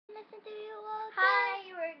listen to you all day. Hi,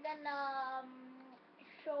 we're gonna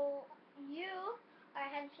show you our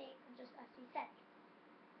handshake just as we said.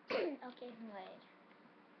 Okay, wait.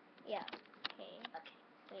 Yeah, okay. Okay.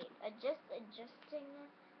 Wait, adjusting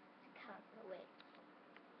the camera. Wait,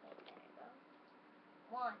 there you go.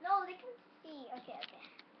 One. No, they can see. Okay, okay.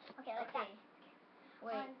 Okay, like Okay. that.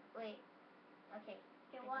 Wait, One. wait. Okay.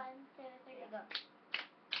 Okay, 1, 2, 3, There you go.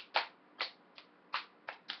 go.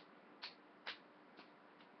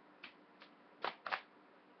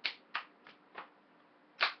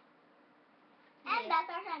 And that's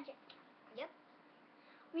our handshake. Yep.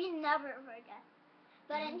 We never forget.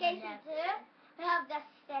 But in case we do, we have the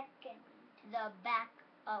second. The back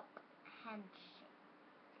up handshake.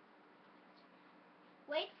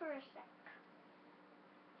 Wait for a sec.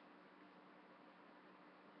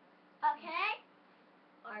 Okay?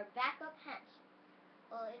 Our backup handshake.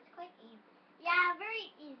 Well, it's quite easy. Yeah, very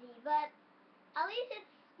easy, but at least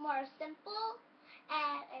it's more simple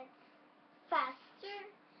and it's faster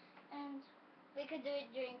and We could do it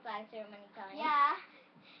during flag ceremony time. yeah,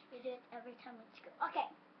 we do it every time we school. Okay.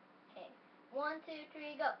 Okay. 1, 2,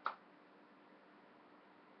 3, go.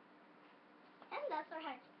 And that's our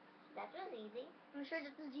handshake. That was easy. I'm sure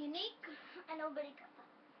this is unique and nobody got that.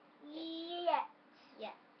 Yet.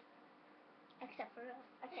 Yeah. Except for us.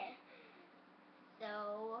 Okay.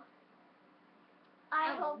 So,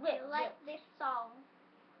 I hope you like this song.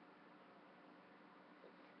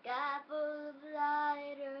 sky full of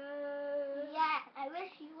lighters. Yeah, I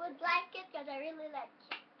wish you would like it because I really like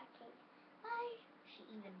it. Okay. Bye. She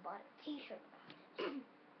even bought a t-shirt.